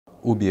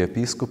убі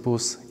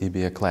єпископус,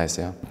 ібі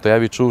еклезія. То я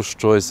відчув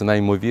щось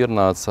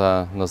неймовірне,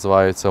 це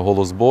називається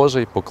голос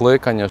Божий,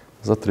 покликання.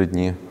 За 3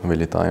 дні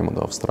вилітаємо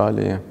до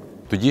Австралії.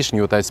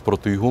 Тодішній отець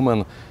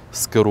протоігумен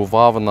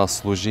скерував на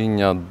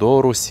служіння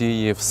до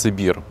Росії в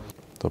Сибір.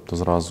 Тобто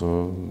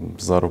зразу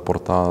з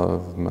аеропорта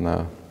мене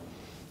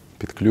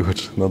під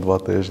ключ на 2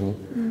 тижні.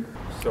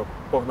 Все,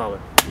 погнали.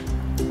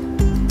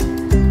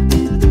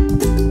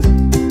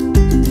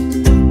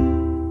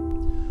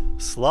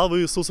 Слава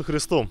Ісусу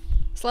Христу!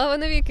 Слава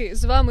навіки!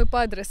 З вами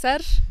Падре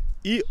Серж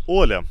і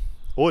Оля.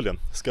 Оля,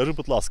 скажи,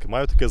 будь ласка,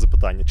 маю таке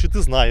запитання. Чи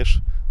ти знаєш,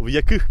 в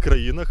яких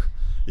країнах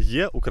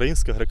є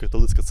Українська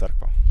Греко-Католицька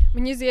церква?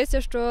 Мені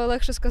здається, що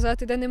легше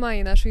сказати, де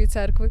немає нашої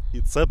церкви.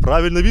 І це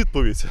правильна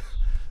відповідь.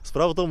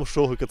 Справа в тому,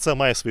 що ГКЦ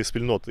має свої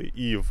спільноти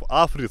і в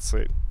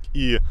Африці,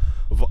 і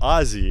в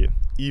Азії,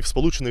 і в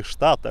Сполучених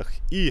Штатах,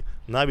 і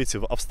навіть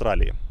в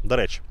Австралії. До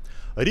речі,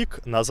 рік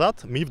назад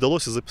мені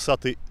вдалося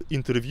записати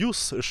інтерв'ю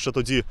з ще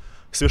тоді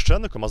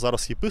священником, а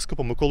зараз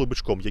єпископом Миколою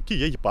Бичком, який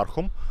є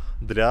єпархом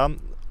для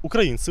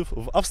українців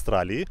в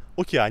Австралії,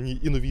 Океанії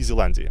і Новій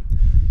Зеландії.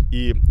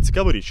 І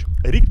цікава річ,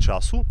 рік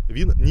часу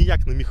він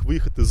ніяк не міг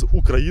виїхати з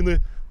України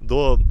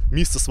до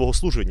місця свого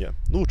служіння,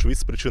 очевидь,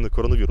 з причини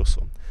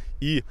коронавірусу.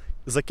 І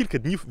за кілька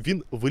днів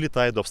він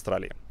вилітає до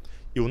Австралії.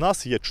 І у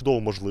нас є чудова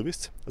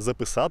можливість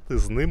записати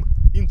з ним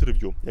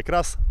інтерв'ю,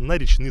 якраз на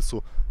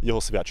річницю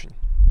його свячень.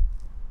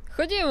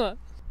 Ходімо!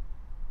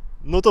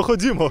 Ну то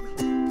ходімо!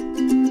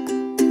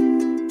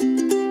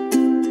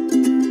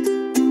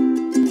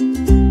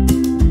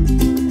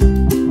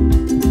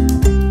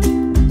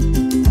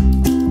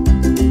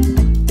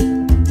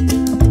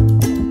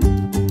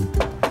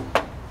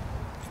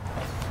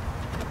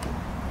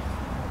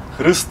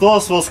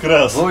 Христос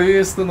Воскрес!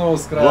 Воістину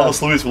Воскрес!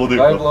 Благословіть,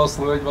 Владико! Хай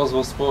благословить вас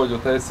Господь,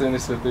 Отець, Син і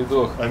Святий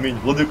Дух! Амінь.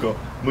 Владико,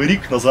 ми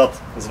рік назад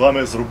з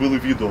вами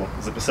зробили відео,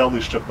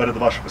 записали ще перед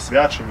вашими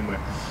свяченнями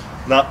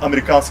на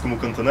американському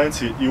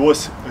континенті. І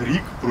ось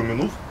рік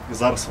проминув, і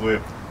зараз ви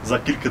за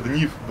кілька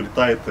днів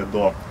вилітаєте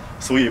до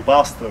своєї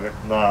пастори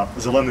на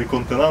Зелений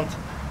континент.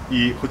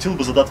 І хотів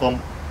би задати вам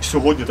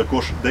сьогодні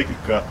також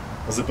декілька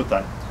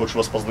запитань. Хочу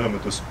вас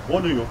познайомити з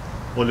Олею.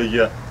 Оля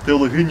є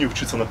теологинею,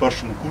 вчиться на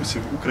першому курсі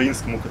в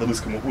Українському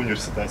католицькому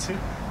університеті,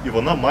 і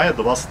вона має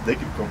до вас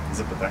декілька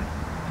запитань.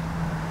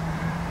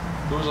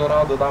 Дуже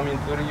радо дам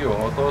інтерв'ю,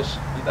 отож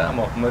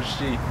йдемо,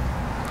 мерщій.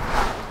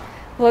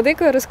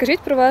 Владико, розкажіть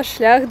про ваш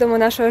шлях до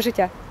монашого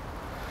життя.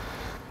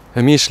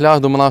 Мій шлях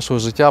до монашого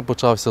життя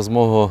почався з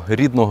мого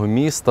рідного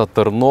міста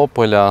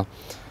Тернополя,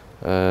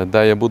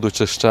 де я,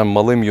 будучи ще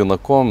малим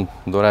юнаком,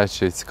 до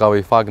речі,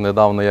 цікавий факт,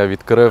 недавно я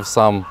відкрив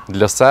сам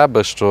для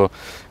себе, що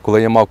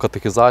коли я мав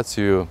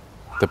катехізацію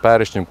в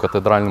теперішньому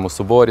катедральному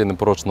соборі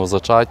непорочного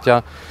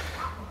зачаття,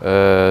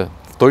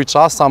 в той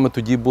час саме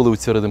тоді були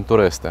ці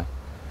редемтористи.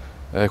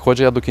 Хоч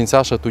я до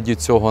кінця ще тоді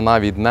цього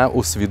навіть не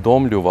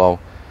усвідомлював,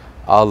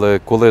 але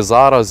коли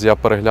зараз я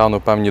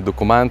переглянув певні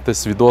документи,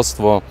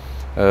 свідоцтво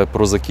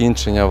про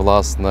закінчення,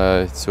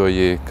 власне,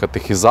 цієї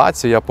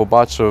катехізації, я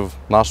побачив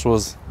нашого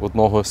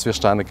одного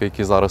священика,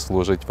 який зараз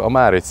служить в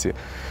Америці.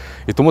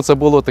 І тому це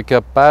було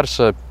таке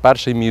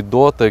перший мій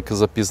дотик,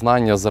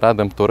 запізнання з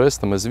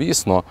редемтористами.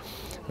 Звісно,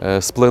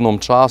 з плином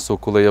часу,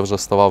 коли я вже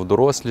ставав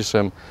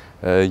дорослішим,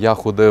 я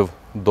ходив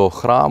до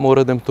храму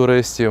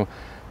редемтористів,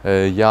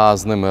 я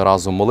з ними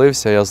разом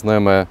молився, я з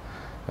ними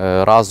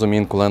разом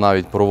інколи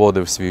навіть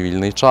проводив свій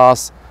вільний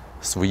час,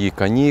 свої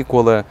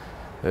канікули.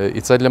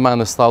 І це для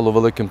мене стало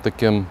великим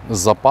таким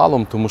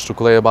запалом, тому що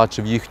коли я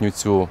бачив їхню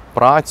цю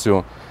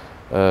працю,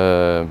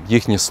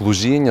 їхнє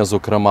служіння,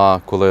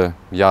 зокрема, коли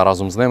я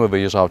разом з ними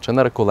виїжджав чи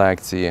на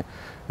реколекції,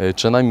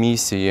 чи на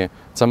місії,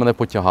 це мене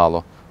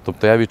потягало.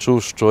 Тобто я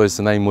відчув щось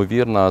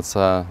неймовірне,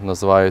 це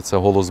називається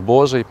голос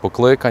Божий,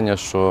 покликання,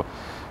 що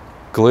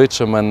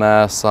кличе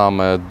мене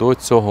саме до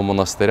цього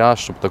монастиря,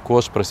 щоб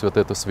також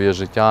присвятити своє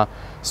життя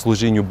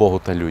служінню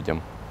Богу та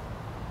людям.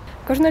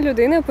 Кожна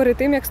людина перед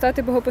тим, як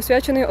стати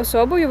богопосвяченою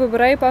особою,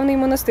 вибирає певний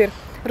монастир.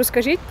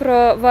 Розкажіть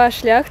про ваш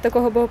шлях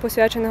такого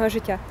богопосвяченого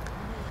життя.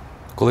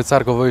 Коли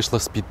церква вийшла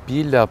з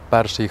підпілля,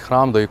 перший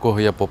храм, до якого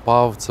я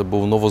попав, це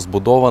був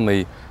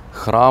новозбудований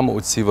храм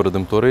отців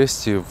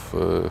редемтористів,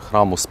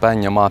 храм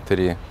Успення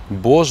Матері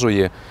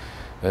Божої.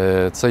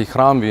 Цей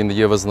храм, він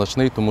є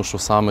визначний, тому що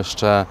саме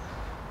ще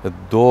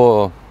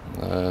до,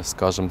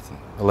 скажімо,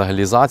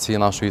 легалізації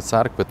нашої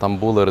церкви там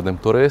були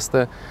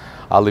редемтористи,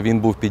 але він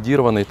був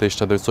підірваний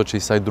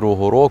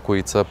 1962 року,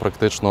 і це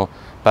практично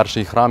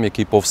перший храм,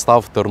 який повстав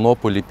в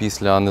Тернополі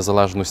після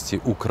незалежності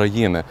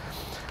України.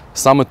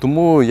 Саме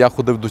тому я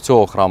ходив до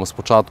цього храму.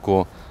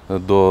 Спочатку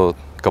до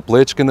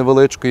каплички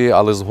невеличкої,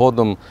 але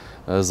згодом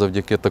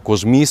завдяки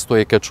також місту,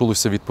 яке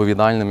чулося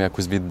відповідальним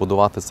якось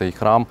відбудувати цей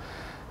храм,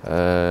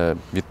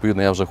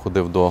 відповідно я вже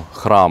ходив до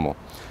храму.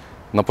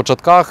 На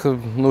початках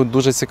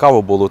дуже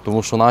цікаво було,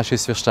 тому що наші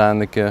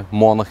священники,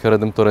 монахи,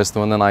 редемтористи,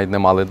 вони навіть не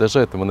мали де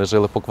жити, вони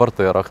жили по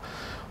квартирах.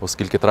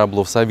 оскільки треба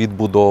було все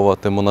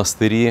відбудовувати,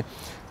 монастирі,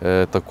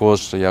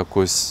 також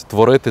якось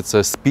творити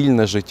це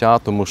спільне життя,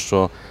 тому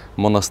що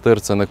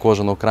монастир – це не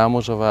кожен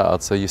окремо живе, а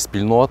це є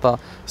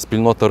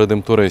спільнота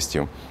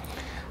редемтористів.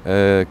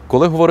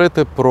 Коли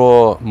говорити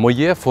про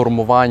моє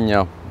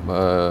формування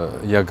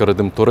як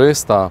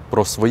редемториста,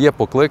 про своє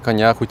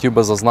покликання, я хотів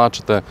би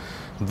зазначити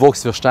двох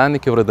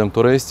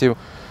священників-редемтористів.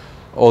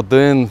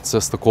 Один –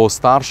 це з такого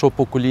старшого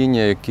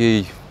покоління,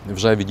 який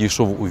вже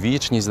відійшов у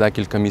вічність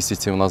декілька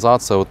місяців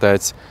назад. Це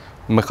отець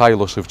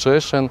Михайло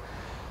Шевчишин,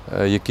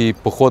 який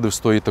походив з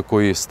тої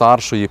такої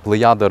старшої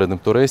плеяди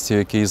редемтористів,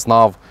 який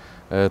знав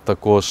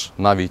також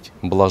навіть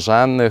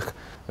блаженних,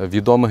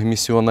 відомих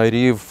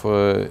місіонерів.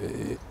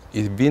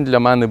 І він для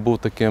мене був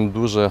таким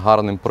дуже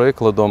гарним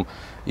прикладом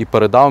і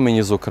передав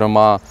мені,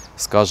 зокрема,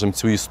 скажімо,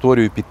 цю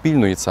історію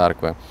підпільної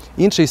церкви.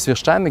 Інший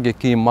священник,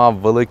 який мав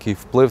великий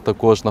вплив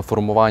також на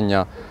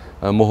формування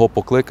мого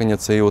покликання,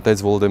 це і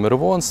отець Володимир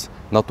Вонс.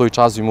 На той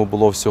час йому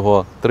було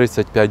всього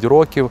 35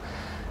 років.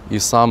 І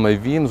саме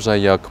він вже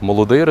як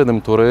молодий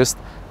редемторист,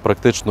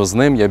 практично з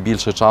ним я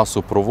більше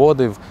часу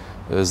проводив.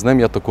 З ним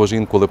я також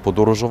інколи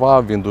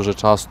подорожував, він дуже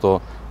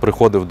часто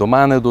приходив до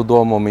мене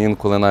додому, ми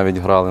інколи навіть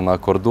грали на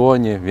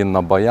акордеоні, він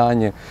на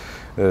баяні.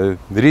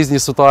 Різні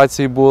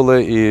ситуації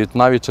були, і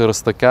навіть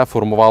через таке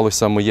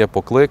формувалося моє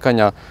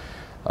покликання.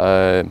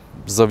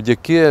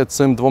 Завдяки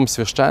цим двом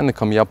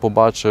священникам я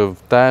побачив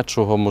те,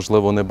 чого,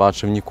 можливо, не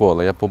бачив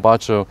ніколи. Я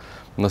побачив,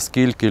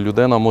 наскільки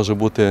людина може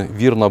бути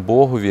вірна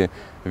Богові,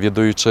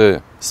 віддаючи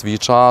свій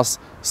час,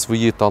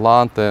 свої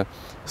таланти,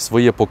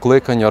 своє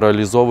покликання,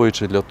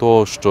 реалізовуючи для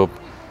того, щоб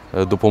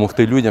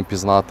допомогти людям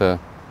пізнати,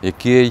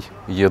 який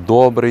є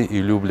добрий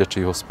і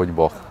люблячий Господь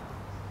Бог.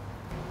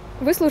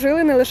 Ви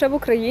служили не лише в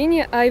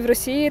Україні, а й в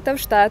Росії та в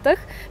Штатах.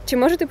 Чи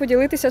можете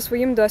поділитися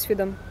своїм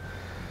досвідом?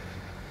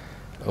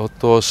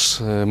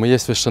 Отож, моє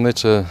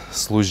священиче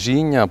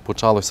служіння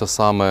почалося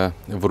саме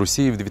в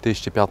Росії в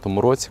 2005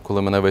 році,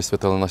 коли мене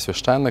висвятили на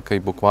священника, і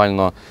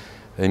буквально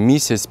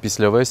місяць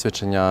після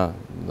висвячення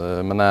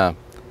мене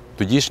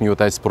тодішній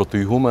отець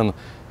протоігумен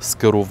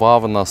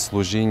скерував на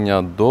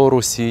служіння до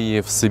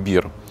Росії в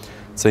Сибір.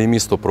 Це і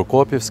місто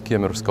Прокопівське,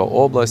 Кемеровська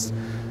область.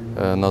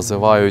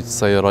 Називають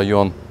цей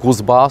район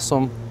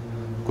Кузбасом,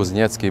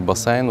 Кузнецький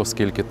басейн,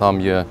 оскільки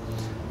там є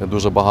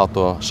дуже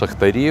багато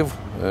шахтарів,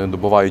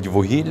 добувають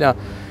вугілля.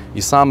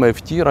 І саме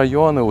в ті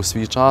райони у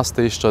свій час,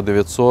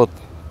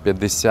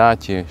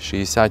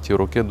 1950-60-ті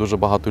роки, дуже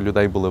багато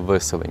людей були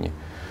виселені.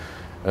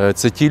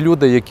 Це ті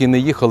люди, які не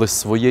їхали з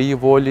своєї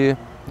волі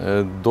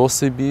до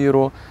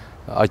Сибіру,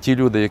 а ті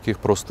люди, яких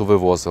просто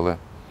вивозили.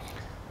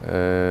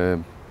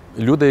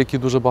 Люди, які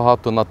дуже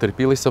багато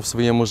натерпілися в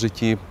своєму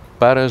житті,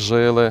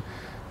 пережили.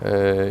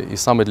 І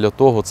саме для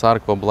того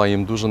церква була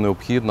їм дуже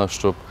необхідна,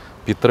 щоб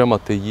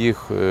підтримати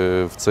їх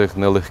в цих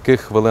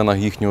нелегких хвилинах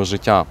їхнього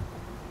життя.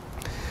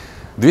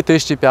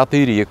 2005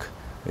 рік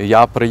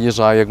я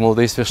приїжджаю як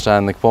молодий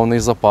священник, повний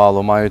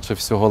запалу, маючи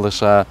всього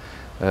лише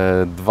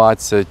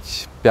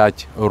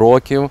 25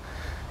 років.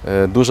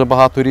 Дуже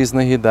багато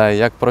різних ідей,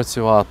 як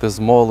працювати з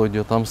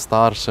молоддю, там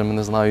старшими,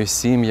 не знаю, з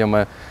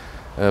сім'ями.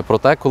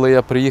 Проте, коли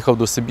я приїхав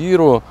до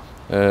Сибіру,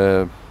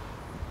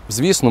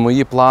 звісно,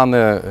 мої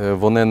плани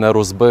вони не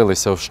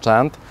розбилися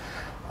вщент,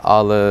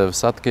 але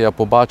все-таки я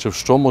побачив,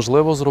 що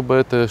можливо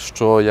зробити,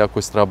 що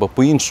якось треба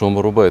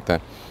по-іншому робити.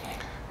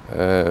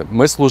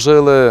 Ми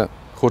служили,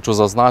 хочу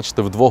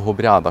зазначити, в двох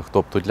обрядах,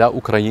 тобто для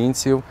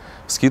українців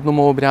в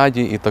східному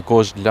обряді і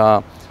також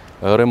для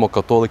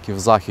римо-католиків в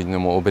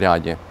західному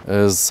обряді.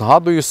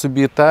 Згадую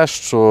собі те,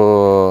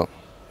 що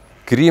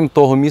крім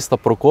того міста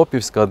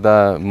Прокопівська,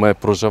 де ми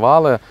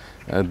проживали,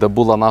 де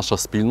була наша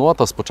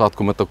спільнота,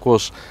 спочатку ми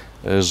також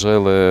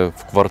жили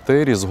в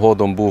квартирі,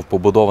 згодом був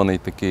побудований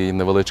такий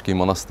невеличкий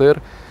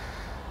монастир.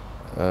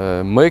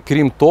 Ми,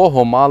 крім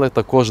того, мали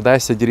також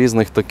 10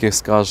 різних таких,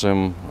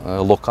 скажімо,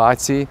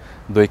 локацій,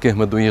 до яких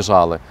ми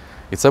доїжджали.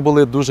 І це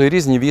були дуже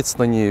різні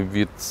відстані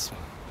від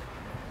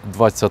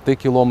 20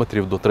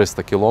 кілометрів до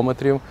 300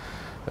 кілометрів.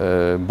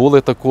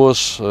 Були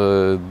також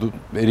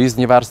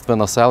різні верстви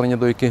населення,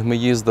 до яких ми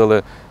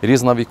їздили,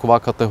 різна вікова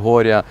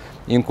категорія.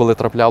 Інколи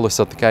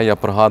траплялося таке, я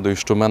пригадую,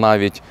 що ми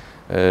навіть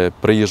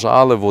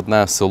приїжджали в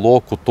одне село,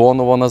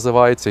 Кутоново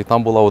називається, і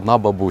там була одна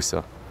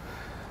бабуся,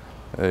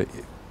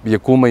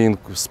 яку ми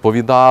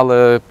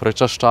сповідали,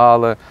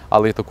 причащали,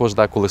 але й також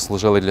деколи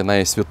служили для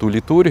неї святу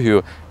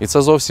літургію. І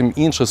це зовсім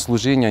інше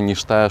служіння,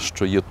 ніж те,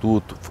 що є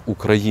тут, в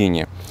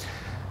Україні.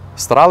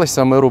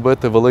 Старалися ми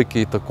робити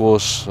великий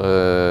також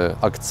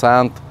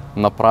акцент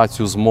на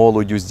працю з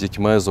молоддю, з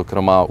дітьми.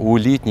 Зокрема, у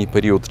літній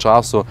період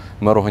часу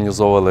ми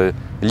організовували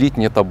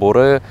літні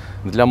табори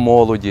для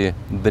молоді,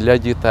 для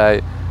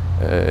дітей.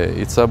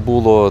 І це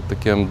було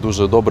таким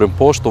дуже добрим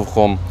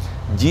поштовхом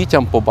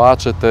дітям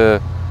побачити,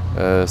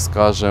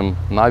 скажімо,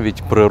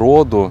 навіть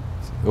природу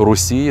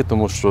Росії,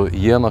 тому що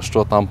є на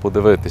що там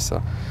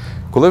подивитися.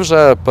 Коли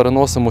вже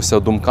переносимося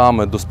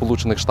думками до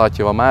Сполучених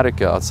Штатів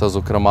Америки, а це,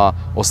 зокрема,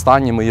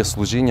 останнє моє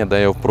служіння,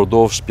 де я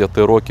впродовж 5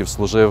 років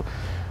служив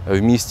в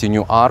місті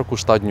Нью-Арку,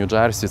 штат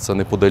Нью-Джерсі, це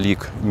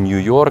неподалік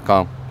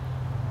Нью-Йорка.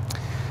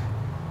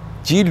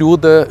 ті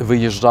люди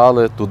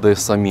виїжджали туди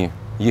самі,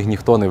 їх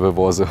ніхто не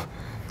вивозив.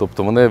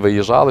 Тобто вони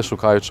виїжджали,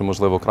 шукаючи,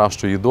 можливо,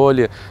 кращої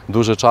долі.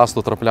 Дуже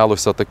часто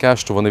траплялося таке,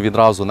 що вони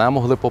відразу не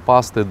могли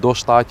попасти до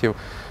Штатів.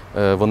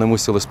 Вони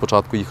мусили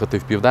спочатку їхати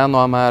в Південну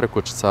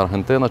Америку, чи це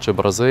Аргентина, чи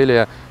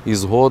Бразилія, і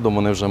згодом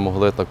вони вже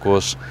могли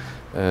також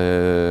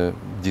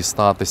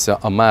дістатися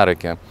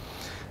Америки.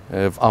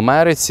 В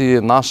Америці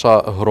наша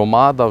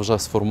громада вже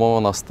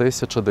сформована з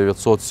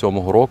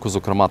 1907 року,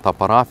 зокрема та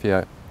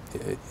парафія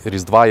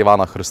Різдва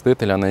Івана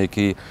Хрестителя, на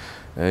якій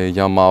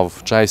я мав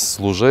честь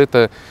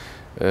служити.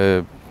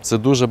 Це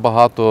дуже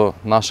багато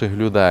наших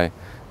людей,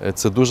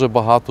 це дуже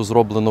багато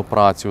зроблено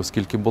праці,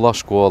 оскільки була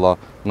школа,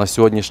 на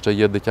сьогодні ще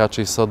є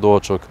дитячий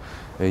садочок,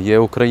 є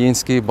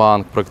Український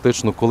банк.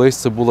 Практично колись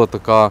це була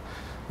така,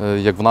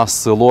 як в нас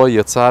село,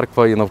 є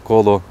церква, і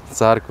навколо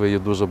церкви є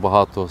дуже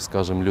багато,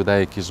 скажімо, людей,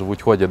 які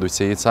живуть, ходять до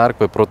цієї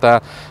церкви.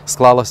 Проте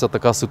склалася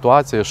така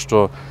ситуація,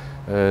 що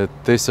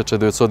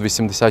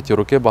 1980-ті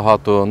роки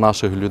багато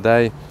наших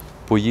людей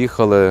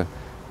поїхали,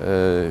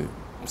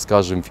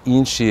 скажімо, в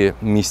інші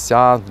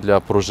місця для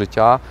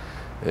прожиття,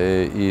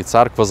 і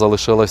церква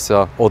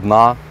залишилася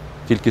одна,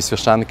 тільки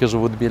священники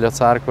живуть біля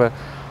церкви.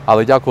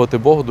 Але, дякувати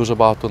Богу, дуже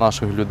багато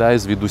наших людей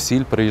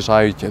звідусіль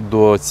приїжджають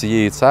до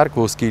цієї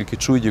церкви, оскільки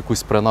чують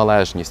якусь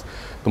приналежність.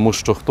 Тому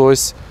що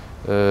хтось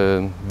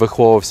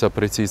виховувався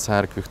при цій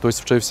церкві,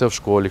 хтось вчився в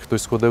школі,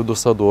 хтось ходив до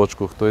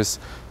садочку, хтось,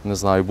 не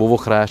знаю, був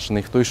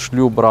охрещений, хтось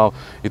шлюб брав.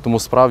 І тому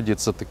справді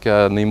це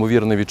таке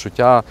неймовірне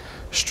відчуття,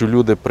 що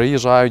люди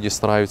приїжджають і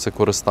стараються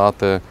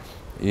користати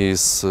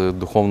із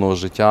духовного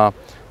життя,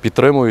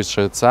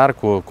 підтримуючи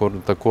церкву,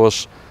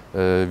 також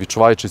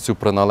відчуваючи цю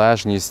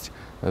приналежність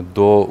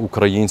до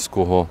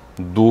українського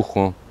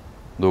духу,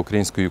 до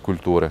української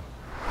культури.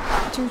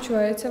 Чи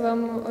відчувається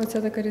вам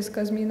оця така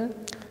різка зміна?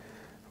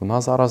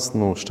 Вона зараз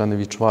ще не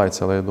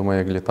відчувається, але я думаю,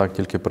 як літак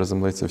тільки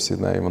приземлиться в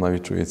Сіднеї, вона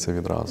відчується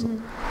відразу.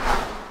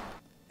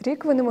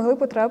 Рік ви не могли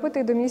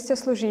потрапити до місця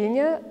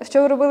служіння.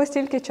 Що ви робили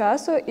стільки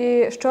часу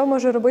і що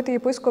може робити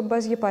єпископ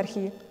без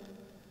єпархії?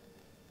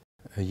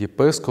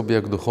 Єпископ,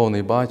 як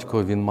духовний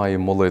батько, він має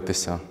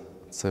молитися.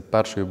 Це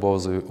перший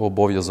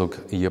обов'язок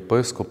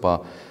єпископа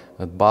 –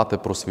 дбати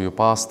про свою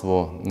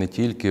паству, не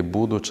тільки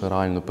будучи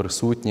реально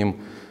присутнім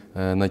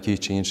на тій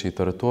чи іншій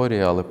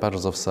території, але перш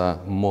за все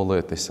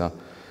молитися.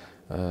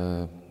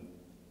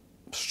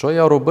 Що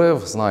я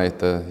робив,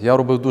 знаєте, я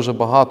робив дуже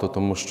багато,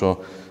 тому що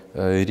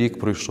рік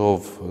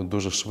пройшов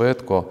дуже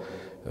швидко,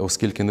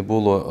 оскільки не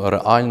було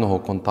реального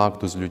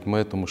контакту з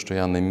людьми, тому що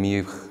я не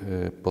міг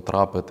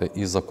потрапити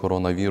із-за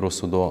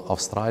коронавірусу до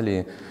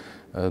Австралії,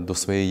 до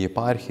своєї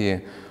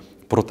єпархії.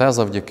 Проте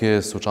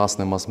завдяки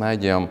сучасним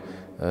мас-медіям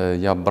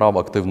я брав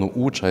активну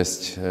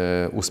участь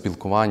у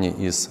спілкуванні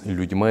із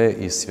людьми,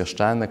 із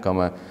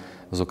священниками.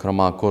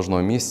 Зокрема,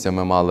 кожного місяця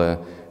ми мали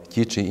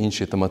ті чи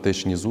інші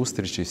тематичні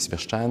зустрічі з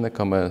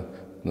священниками,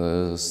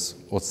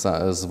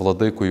 з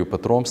Владикою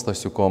Петром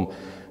Стасюком,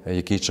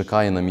 який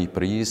чекає на мій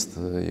приїзд,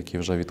 який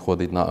вже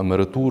відходить на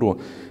емеритуру.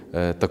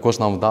 Також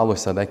нам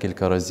вдалося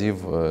декілька разів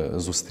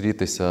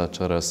зустрітися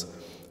через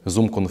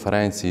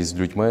Zoom-конференції з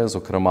людьми.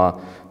 Зокрема,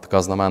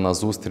 така знаменна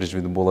зустріч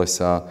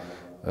відбулася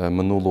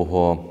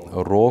минулого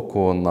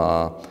року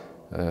на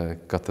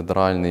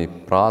катедральний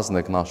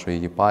праздник нашої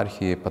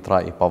єпархії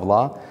Петра і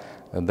Павла,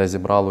 де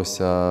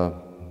зібралося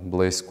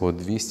близько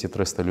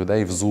 200-300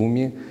 людей в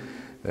Зумі.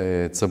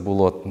 Це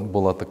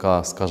була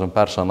така, скажімо,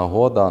 перша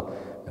нагода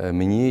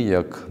мені,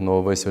 як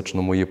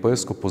нововисвяченому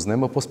єпископу, з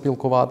ними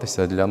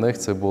поспілкуватися. Для них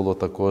це було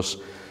також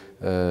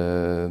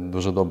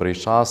дуже добрий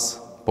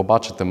час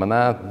побачити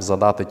мене,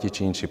 задати ті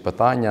чи інші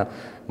питання.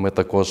 Ми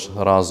також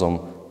разом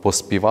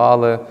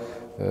поспівали.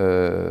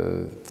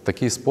 В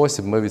такий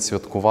спосіб ми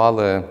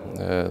відсвяткували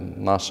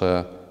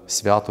наше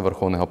свято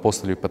Верховних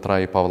апостолів Петра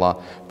і Павла.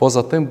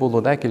 Поза тим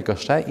було декілька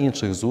ще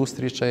інших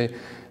зустрічей,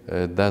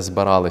 де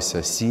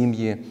збиралися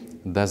сім'ї,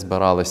 де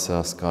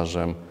збиралися,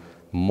 скажімо,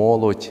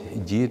 молодь,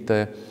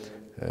 діти.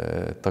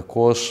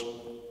 Також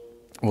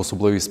в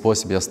особливий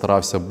спосіб я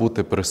старався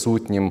бути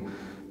присутнім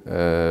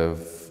в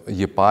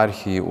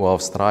єпархії у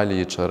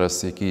Австралії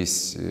через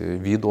якісь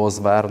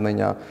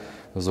відеозвернення.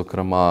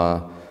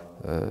 Зокрема,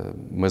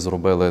 ми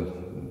зробили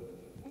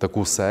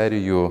таку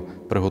серію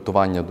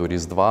приготування до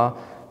Різдва.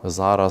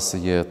 Зараз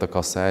є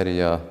така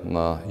серія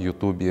на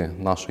Ютубі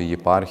нашої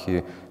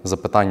єпархії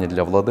 «Запитання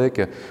для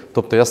Владики».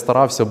 Тобто я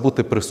старався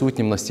бути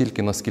присутнім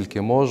настільки,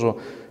 наскільки можу.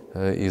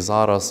 І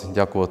зараз,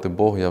 дякувати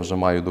Богу, я вже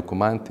маю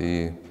документ,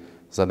 і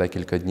за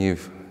декілька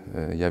днів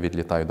я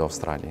відлітаю до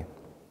Австралії.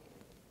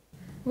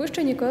 Ви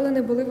ще ніколи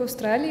не були в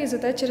Австралії,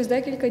 зате через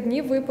декілька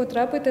днів ви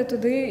потрапите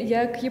туди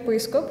як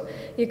єпископ.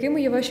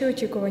 Якими є ваші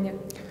очікування?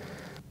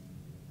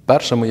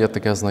 Перше моє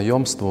таке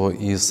знайомство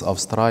із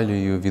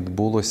Австралією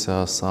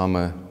відбулося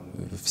саме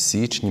в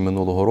січні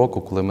минулого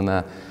року, коли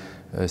мене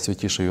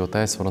Святіший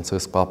Отець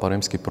Франциск Папа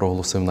Римський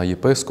проголосив на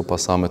єпископа.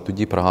 Саме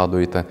тоді,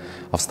 пригадуєте,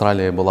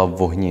 Австралія була в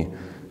вогні.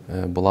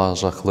 Була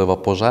жахлива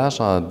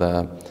пожежа,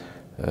 де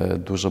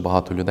дуже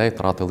багато людей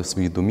втратили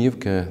свої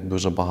домівки,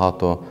 дуже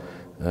багато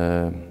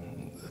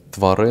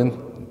тварин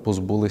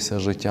позбулися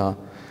життя.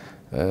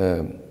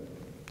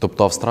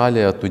 Тобто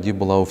Австралія тоді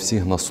була у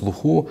всіх на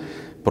слуху.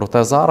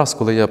 Проте зараз,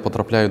 коли я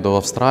потрапляю до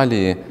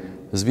Австралії,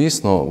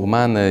 звісно, у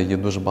мене є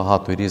дуже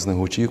багато різних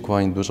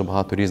очікувань, дуже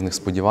багато різних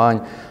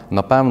сподівань.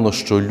 Напевно,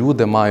 що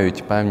люди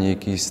мають певні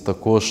якісь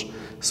також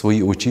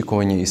свої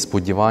очікування і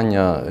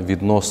сподівання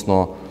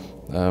відносно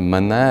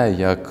мене,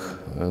 як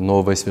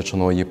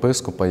нововисвяченого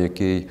єпископа,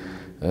 який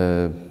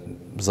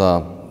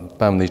за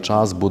певний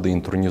час буде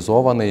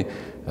інтронізований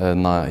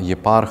на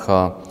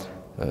єпарха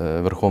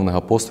Верховних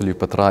апостолів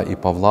Петра і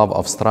Павла в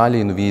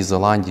Австралії, Новій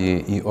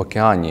Зеландії і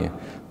Океанії.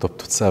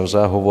 Тобто це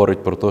вже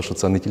говорить про те, що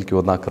це не тільки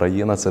одна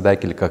країна, це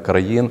декілька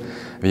країн,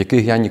 в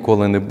яких я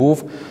ніколи не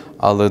був,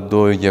 але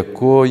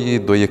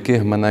до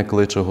яких мене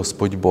кличе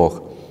Господь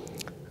Бог.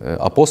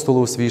 Апостоли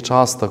у свій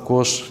час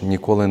також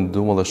ніколи не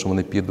думали, що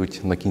вони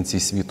підуть на кінці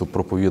світу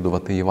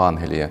проповідувати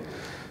Євангеліє.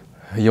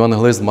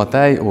 Євангелист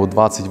Матей у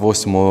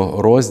 28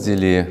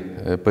 розділі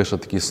пише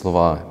такі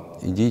слова: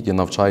 «Ідіть і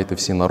навчайте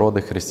всі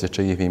народи,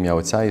 хрестячи їх в ім'я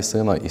Отця і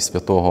Сина і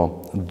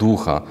Святого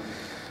Духа».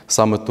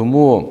 Саме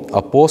тому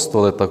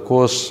апостоли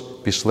також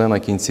пішли на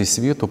кінці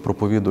світу,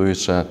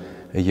 проповідуючи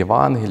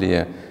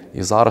Євангеліє.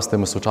 І зараз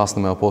тими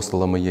сучасними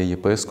апостолами є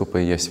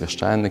єпископи, є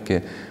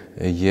священники,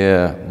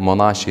 є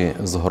монаші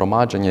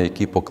згромадження,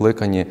 які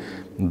покликані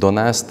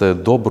донести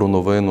добру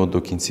новину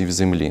до кінців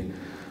землі.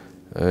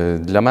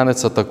 Для мене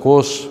це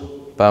також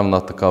певна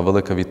така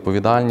велика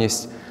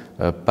відповідальність,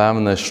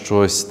 певне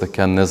щось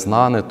таке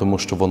незнане, тому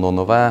що воно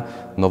нове,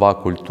 нова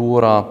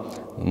культура,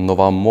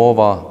 нова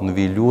мова,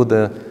 нові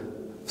люди,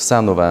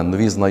 все нове,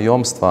 нові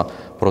знайомства.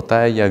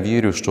 Проте я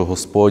вірю, що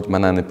Господь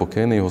мене не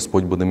покине, і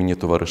Господь буде мені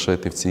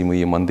товаришити в цій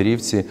моїй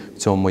мандрівці, в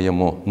цьому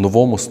моєму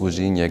новому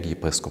служінні як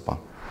єпископа.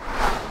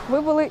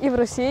 Ви були і в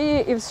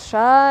Росії, і в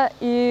США,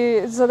 і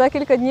за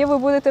декілька днів ви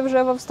будете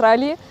вже в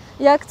Австралії.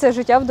 Як це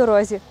життя в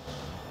дорозі?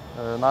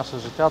 Наше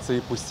життя – це і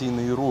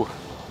постійний рух.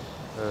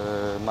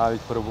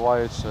 Навіть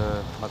перебуваючи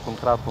на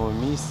конкретному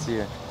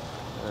місці,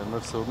 ми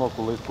все одно,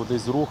 коли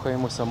кудись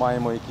рухаємося,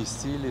 маємо якісь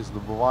цілі,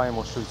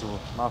 здобуваємо щось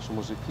у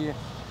нашому житті.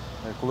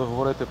 Коли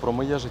говорити про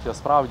моє життя,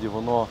 справді,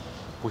 воно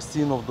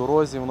постійно в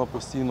дорозі, воно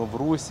постійно в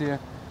русі.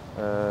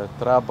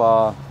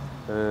 Треба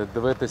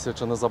дивитися,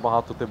 чи не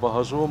забагато ти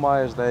багажу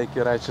маєш,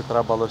 деякі речі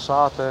треба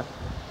лишати,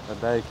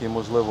 деякі,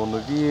 можливо,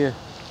 нові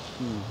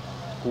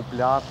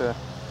купляти.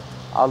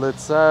 Але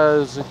це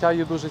життя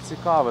є дуже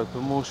цікаве,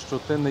 тому що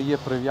ти не є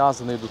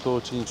прив'язаний до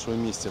того чи іншого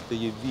місця, ти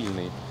є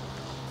вільний.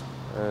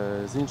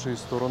 З іншої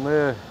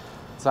сторони,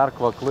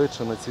 церква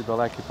кличе на ці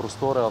далекі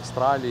простори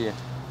Австралії.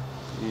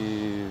 І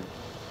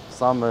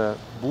саме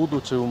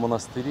будучи у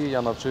монастирі,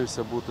 я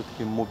навчився бути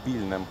таким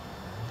мобільним,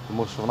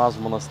 тому що в нас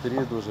в монастирі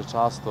дуже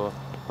часто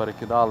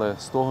перекидали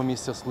з того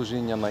місця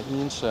служіння на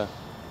інше.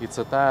 І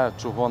це те,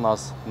 чого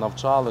нас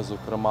навчали,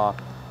 зокрема,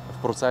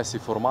 в процесі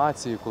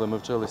формації, коли ми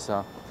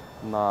вчилися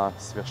на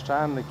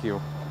священників,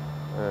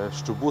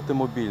 щоб бути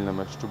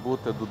мобільними, щоб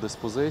бути до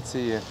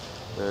диспозиції,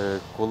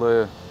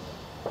 коли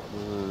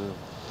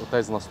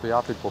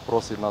отець-настоятель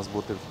попросить нас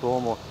бути в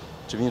тому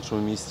чи в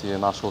іншому місці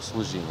нашого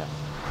служіння.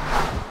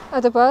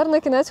 А тепер на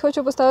кінець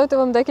хочу поставити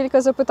вам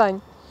декілька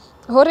запитань.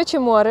 Гори чи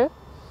море?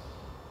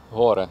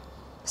 Горе.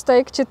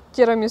 Стейк чи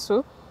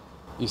тірамісу?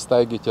 І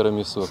стейк, і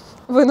тірамісу.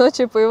 Вино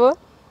чи пиво?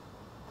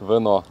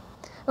 Вино.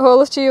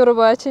 Голос чи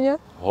Євробачення?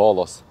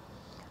 Голос.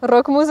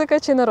 Рок-музика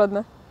чи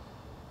народна?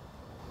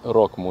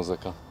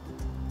 Рок-музика.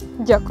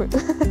 Дякую.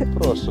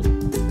 Прошу.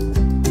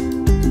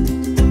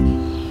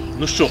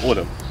 Ну що,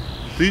 Оля,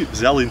 ти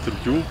взяла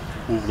інтерв'ю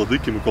у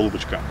Владики Миколи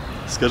Бичка.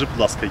 Скажи,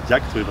 будь ласка,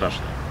 як твої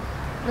враження?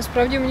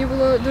 Насправді мені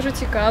було дуже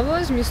цікаво,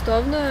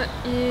 змістовно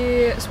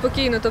і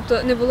спокійно.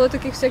 Тобто не було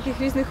таких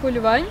всяких різних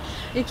хвилювань,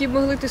 які б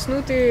могли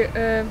тиснути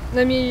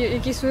на мій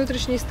якийсь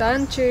внутрішній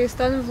стан чи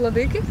стан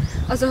владики.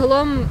 А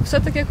загалом все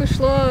так якось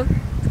йшло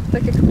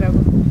так, як треба.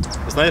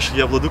 Знаєш,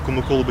 я Владику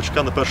Миколу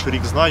Бичка не перший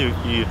рік знаю,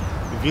 і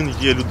він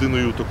є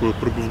людиною такою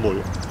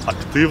пробивною,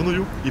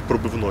 активною і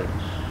пробивною.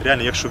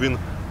 Реально, якщо він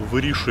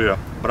вирішує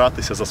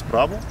братися за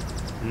справу,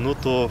 ну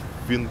то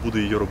він буде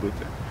її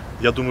робити.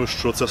 Я думаю,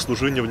 що це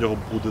служіння в нього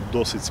буде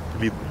досить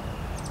плідним.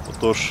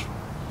 Отож,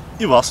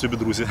 і вас, любі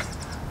друзі,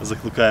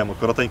 закликаємо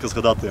коротенько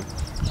згадати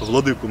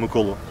Владику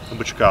Миколу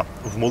Бичка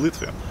в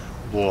молитві,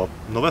 бо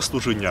нове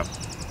служіння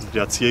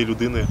для цієї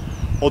людини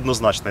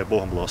однозначно є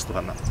Богом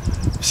благословенне.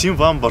 Всім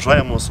вам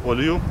бажаємо з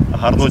Олею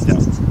гарного дня.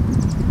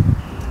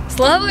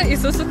 Слава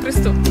Ісусу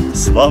Христу!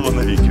 Слава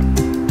навіки!